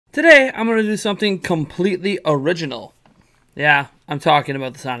Today, I'm going to do something completely original. Yeah, I'm talking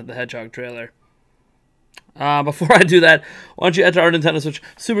about the Sonic the Hedgehog trailer. Before I do that, why don't you enter our Nintendo Switch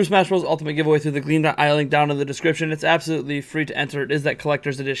Super Smash Bros. Ultimate giveaway through the green eye link down in the description. It's absolutely free to enter. It is that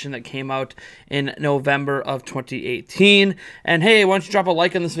collector's edition that came out in November of 2018. And hey, why don't you drop a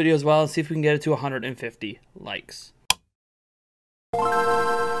like on this video as well and see if we can get it to 150 likes.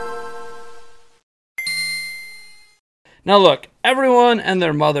 Now look, everyone and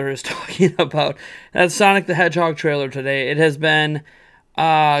their mother is talking about that Sonic the Hedgehog trailer today. It has been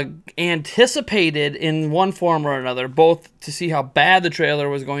anticipated in one form or another, both to see how bad the trailer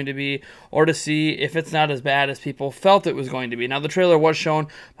was going to be or to see if it's not as bad as people felt it was going to be. Now the trailer was shown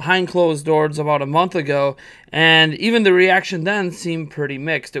behind closed doors about a month ago, and even the reaction then seemed pretty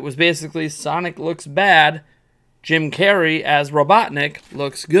mixed. It was basically Sonic looks bad, Jim Carrey as Robotnik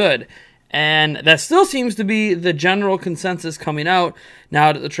looks good. And that still seems to be the general consensus coming out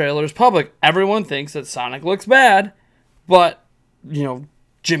now that the trailer is public. Everyone thinks that Sonic looks bad, but, you know,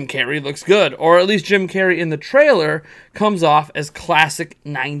 Jim Carrey looks good. Or at least Jim Carrey in the trailer comes off as classic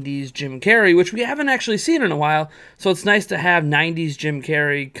 90s Jim Carrey, which we haven't actually seen in a while. So it's nice to have 90s Jim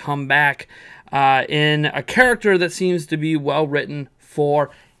Carrey come back in a character that seems to be well written for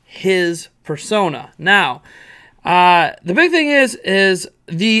his persona. Now, the big thing is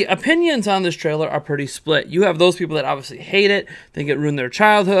the opinions on this trailer are pretty split. You have those people that obviously hate it, think it ruined their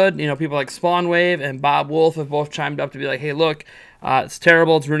childhood. You know, people like Spawnwave and Bob Wolf have both chimed up to be like, hey, look, it's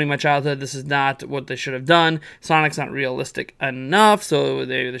terrible, it's ruining my childhood, this is not what they should have done. Sonic's not realistic enough, so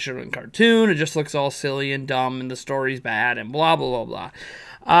they should have been cartoon. It just looks all silly and dumb, and the story's bad, and blah, blah, blah,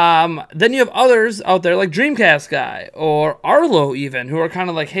 blah. Then you have others out there like Dreamcast Guy or Arlo even, who are kind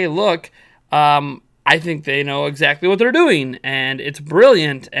of like, hey, look, I think they know exactly what they're doing, and it's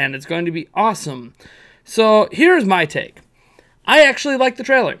brilliant, and it's going to be awesome. So here's my take. I actually like the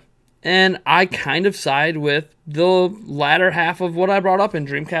trailer, and I kind of side with the latter half of what I brought up in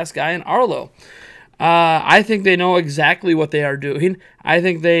Dreamcast Guy and Arlo. I think they know exactly what they are doing. I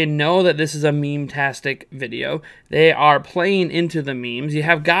think they know that this is a meme-tastic video. They are playing into the memes. You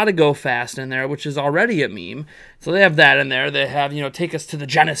have Gotta Go Fast in there, which is already a meme. So they have that in there. They have, you know, Take Us to the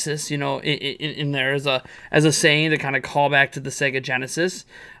Genesis, you know, in there as a saying to kind of call back to the Sega Genesis,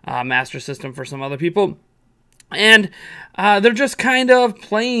 Master System for some other people. And they're just kind of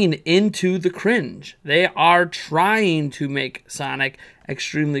playing into the cringe. They are trying to make Sonic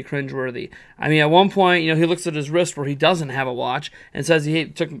extremely cringeworthy. I mean, at one point, you know, he looks at his wrist where he doesn't have a watch and says he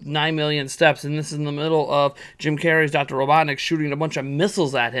took 9 million steps, and this is in the middle of Jim Carrey's Dr. Robotnik shooting a bunch of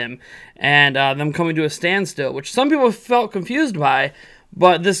missiles at him and them coming to a standstill, which some people felt confused by.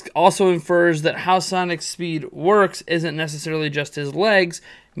 But this also infers that how Sonic's speed works isn't necessarily just his legs.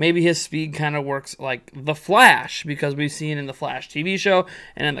 Maybe his speed kind of works like the Flash, because we've seen in the Flash TV show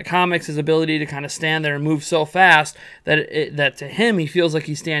and in the comics his ability to kind of stand there and move so fast that that to him he feels like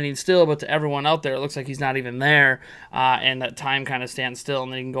he's standing still, but to everyone out there it looks like he's not even there, and that time kind of stands still,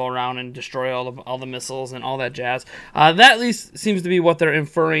 and then he can go around and destroy all the missiles and all that jazz. That at least seems to be what they're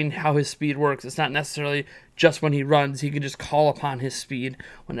inferring how his speed works. It's not necessarily just when he runs. He can just call upon his speed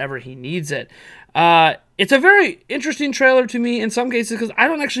whenever he needs it. It's a very interesting trailer to me in some cases because I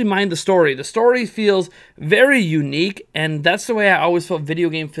don't actually mind the story. The story feels very unique, and that's the way I always felt video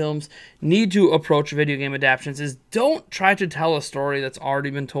game films need to approach video game adaptations, is don't try to tell a story that's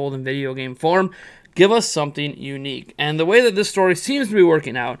already been told in video game form. Give us something unique. And the way that this story seems to be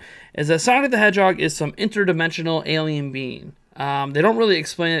working out is that Sonic the Hedgehog is some interdimensional alien being. They don't really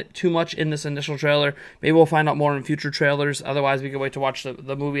explain it too much in this initial trailer. Maybe we'll find out more in future trailers. Otherwise, we can wait to watch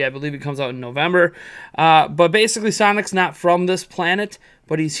the movie. I believe it comes out in November. But basically, Sonic's not from this planet,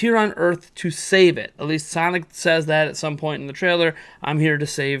 but he's here on Earth to save it. At least Sonic says that at some point in the trailer. I'm here to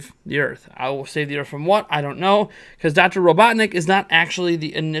save the Earth. I will save the Earth from what? I don't know, because Dr. Robotnik is not actually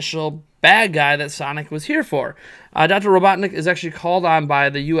the initial bad guy that Sonic was here for. Dr. Robotnik is actually called on by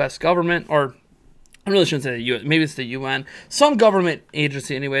the U.S. government, or I really shouldn't say the U.S., maybe it's the UN. Some government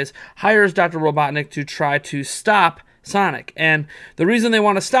agency, anyways, hires Dr. Robotnik to try to stop Sonic. And the reason they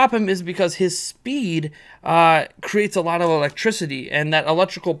want to stop him is because his speed creates a lot of electricity, and that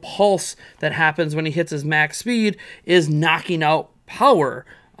electrical pulse that happens when he hits his max speed is knocking out power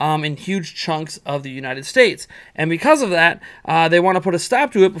in huge chunks of the United States. And because of that, they want to put a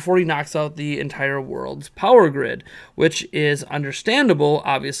stop to it before he knocks out the entire world's power grid, which is understandable,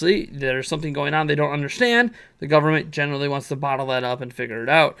 obviously. There's something going on they don't understand. The government generally wants to bottle that up and figure it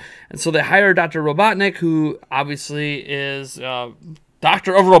out. And so they hire Dr. Robotnik, who obviously is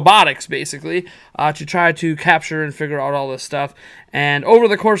Doctor of Robotics, basically, to try to capture and figure out all this stuff. And over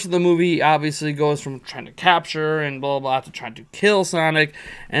the course of the movie, he obviously goes from trying to capture and blah, blah, blah to trying to kill Sonic.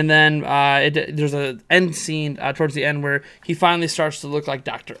 And then there's an end scene towards the end where he finally starts to look like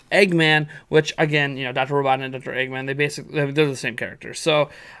Dr. Eggman, which, again, Dr. Robotnik and Dr. Eggman, they're the same character. So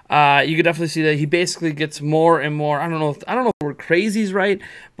you could definitely see that he basically gets more and more, I don't know if the word crazy is right,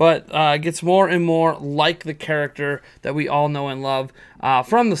 but gets more and more like the character that we all know and love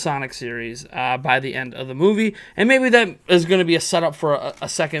from the Sonic series by the end of the movie. And maybe that is going to be a setup for a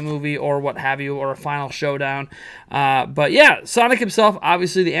second movie or what have you, or a final showdown. But yeah, Sonic himself,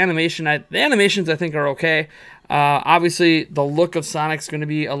 obviously the animations I think are okay. Obviously, the look of Sonic's going to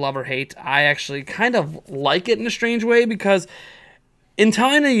be a love or hate. I actually kind of like it in a strange way, because in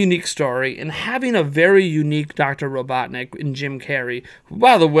telling a unique story and having a very unique Dr. Robotnik in Jim Carrey, who,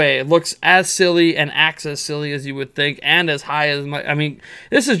 by the way, looks as silly and acts as silly as you would think, and as high as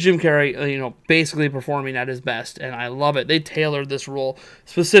this is Jim Carrey, basically performing at his best, and I love it. They tailored this role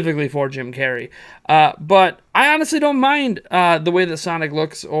specifically for Jim Carrey. But I honestly don't mind the way that Sonic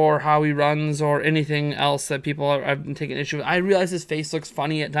looks, or how he runs, or anything else that people have been taking issue with. I realize his face looks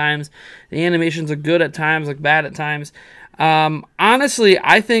funny at times. The animations look good at times, look bad at times. Honestly,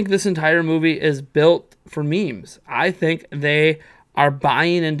 I think this entire movie is built for memes. I think they are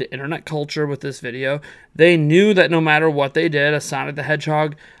buying into internet culture with this video. They knew that no matter what they did, a Sonic the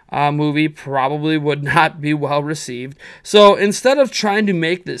Hedgehog movie probably would not be well received. So instead of trying to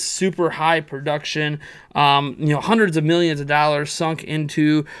make this super high production, hundreds of millions of dollars sunk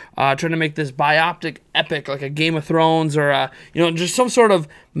into trying to make this biopic epic like a Game of Thrones, or just some sort of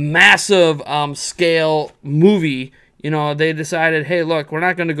massive scale movie, they decided, hey, look, we're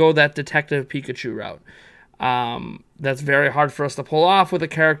not going to go that Detective Pikachu route. That's very hard for us to pull off with a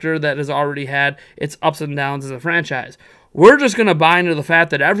character that has already had its ups and downs as a franchise. We're just going to buy into the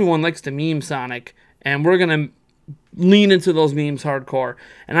fact that everyone likes to meme Sonic, and we're going to lean into those memes hardcore.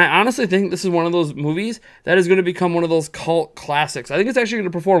 And I honestly think this is one of those movies that is going to become one of those cult classics. I think it's actually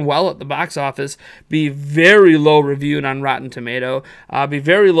going to perform well at the box office, be very low reviewed on Rotten Tomato, be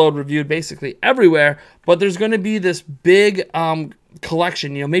very low reviewed basically everywhere, but there's going to be this big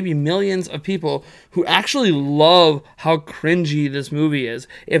collection, maybe millions of people who actually love how cringy this movie is.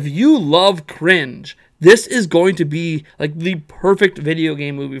 If you love cringe, this is going to be like the perfect video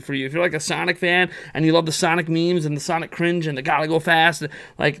game movie for you. If you're like a Sonic fan and you love the Sonic memes and the Sonic cringe and the gotta go fast,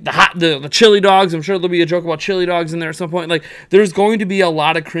 like the chili dogs, I'm sure there'll be a joke about chili dogs in there at some point. Like, there's going to be a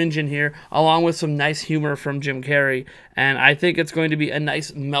lot of cringe in here, along with some nice humor from Jim Carrey. And I think it's going to be a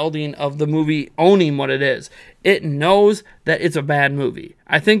nice melding of the movie owning what it is. It knows that it's a bad movie.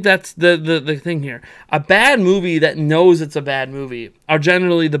 I think that's the thing here. A bad movie that knows it's a bad movie are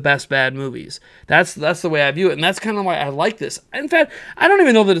generally the best bad movies. That's the way I view it, and that's kind of why I like this. In fact, I don't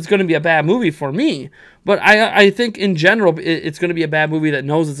even know that it's going to be a bad movie for me, but I think in general it's going to be a bad movie that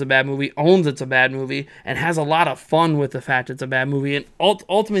knows it's a bad movie, owns it's a bad movie, and has a lot of fun with the fact it's a bad movie. And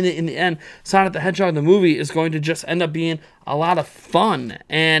ultimately, in the end, Sonic the Hedgehog, the movie, is going to just end up being a lot of fun.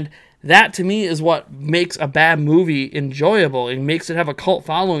 And that, to me, is what makes a bad movie enjoyable. It makes it have a cult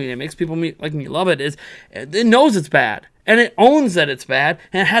following. It makes people like me love it. It knows it's bad, and it owns that it's bad,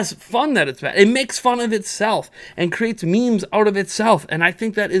 and it has fun that it's bad. It makes fun of itself and creates memes out of itself, and I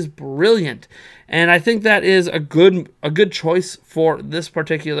think that is brilliant. And I think that is a good choice for this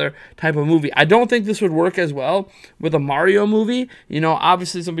particular type of movie. I don't think this would work as well with a Mario movie.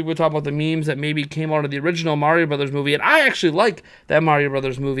 Obviously some people talk about the memes that maybe came out of the original Mario Brothers movie, and I actually like that Mario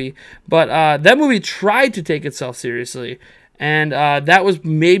Brothers movie. But that movie tried to take itself seriously. And that was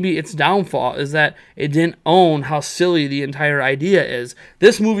maybe its downfall, is that it didn't own how silly the entire idea is.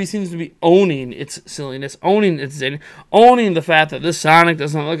 This movie seems to be owning its silliness, owning the fact that this Sonic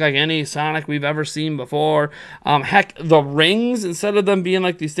doesn't look like any Sonic we've ever seen before. Heck, the rings, instead of them being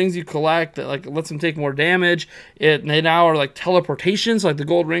like these things you collect that like lets them take more damage, they now are like teleportations. Like the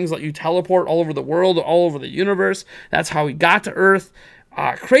gold rings let you teleport all over the world, all over the universe. That's how we got to Earth.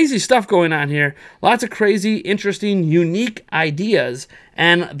 Crazy stuff going on here. Lots of crazy, interesting, unique ideas,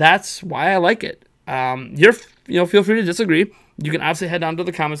 and that's why I like it. Feel free to disagree. You can obviously head down to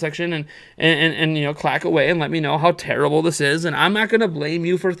the comment section and clack away and let me know how terrible this is. And I'm not going to blame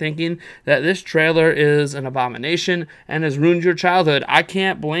you for thinking that this trailer is an abomination and has ruined your childhood. I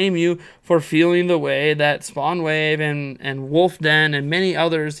can't blame you for feeling the way that Spawn Wave and Wolf Den and many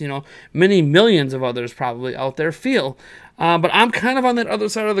others, many millions of others probably out there feel. But I'm kind of on that other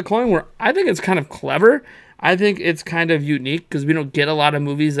side of the coin where I think it's kind of clever. I think it's kind of unique because we don't get a lot of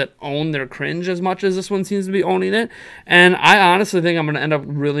movies that own their cringe as much as this one seems to be owning it. And I honestly think I'm going to end up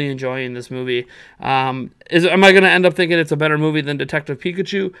really enjoying this movie. Am I going to end up thinking it's a better movie than Detective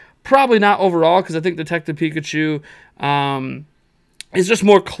Pikachu? Probably not overall, because I think Detective Pikachu is just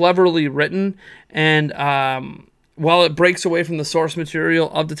more cleverly written, and while it breaks away from the source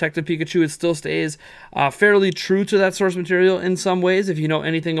material of Detective Pikachu, it still stays fairly true to that source material in some ways. If you know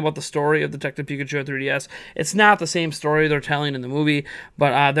anything about the story of Detective Pikachu at 3DS, it's not the same story they're telling in the movie,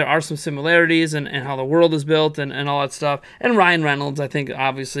 but there are some similarities and how the world is built and all that stuff. And Ryan Reynolds, I think,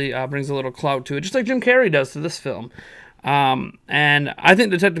 obviously brings a little clout to it, just like Jim Carrey does to this film. And I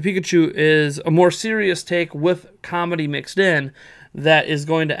think Detective Pikachu is a more serious take with comedy mixed in that is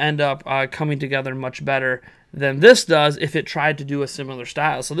going to end up coming together much better than this does if it tried to do a similar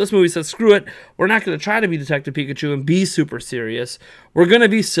style. So this movie says, screw it, we're not going to try to be Detective Pikachu and be super serious. We're going to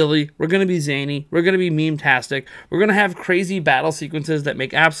be silly, we're going to be zany, we're going to be meme-tastic, we're going to have crazy battle sequences that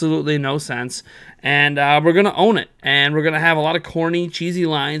make absolutely no sense, and we're going to own it. And we're going to have a lot of corny, cheesy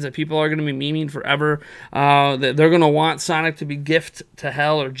lines that people are going to be memeing forever. They're going to want Sonic to be gift to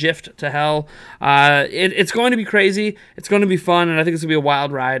hell or gift to hell. It's going to be crazy. It's going to be fun, and I think it's going to be a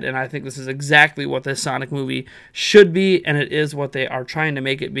wild ride, and I think this is exactly what this Sonic movie should be, and it is what they are trying to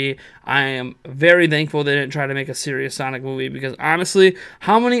make it be. I am very thankful they didn't try to make a serious Sonic movie, because honestly,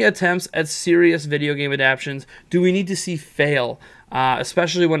 how many attempts at serious video game adaptations do we need to see fail?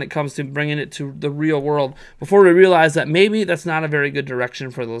 Especially when it comes to bringing it to the real world, before we realize that maybe that's not a very good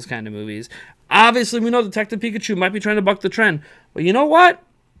direction for those kind of movies. Obviously, we know Detective Pikachu might be trying to buck the trend, but you know what?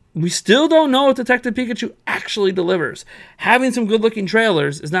 We still don't know if Detective Pikachu actually delivers. Having some good-looking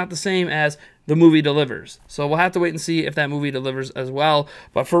trailers is not the same as the movie delivers. So we'll have to wait and see if that movie delivers as well.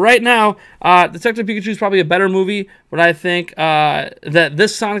 But for right now, Detective Pikachu is probably a better movie, but I think that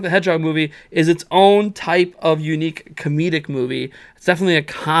this Sonic the Hedgehog movie is its own type of unique comedic movie. It's definitely a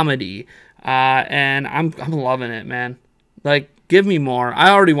comedy, and I'm loving it, man. Like, give me more. I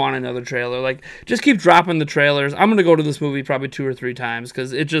already want another trailer. Like, just keep dropping the trailers. I'm going to go to this movie probably 2 or 3 times,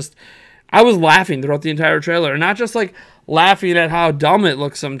 because it just... I was laughing throughout the entire trailer, and not just like laughing at how dumb it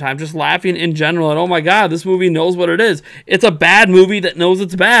looks sometimes, just laughing in general at, oh my god, this movie knows what it is. It's a bad movie that knows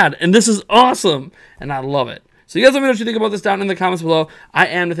it's bad, and this is awesome, and I love it. So you guys let me know what you think about this down in the comments below. I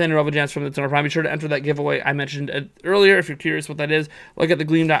am Nathaniel Rovajans from the Tunnel Prime. Be sure to enter that giveaway I mentioned earlier. If you're curious what that is, look at the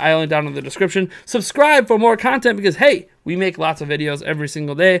gleam.io link down in the description. Subscribe for more content, because, hey, we make lots of videos every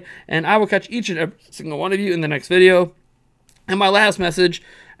single day, and I will catch each and every single one of you in the next video. And my last message,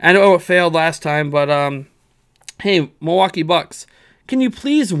 I know it failed last time, but hey, Milwaukee Bucks, can you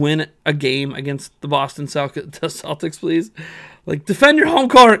please win a game against the Boston Celtics, please? Like, defend your home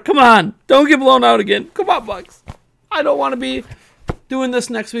court. Come on. Don't get blown out again. Come on, Bucks. I don't want to be doing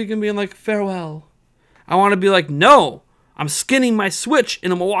this next week and being like, farewell. I want to be like, no, I'm skinning my Switch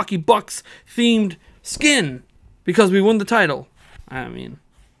in a Milwaukee Bucks themed skin because we won the title. I mean,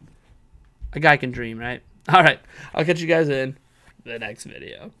 a guy can dream, right? All right, I'll catch you guys in the next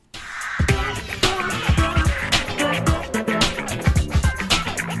video.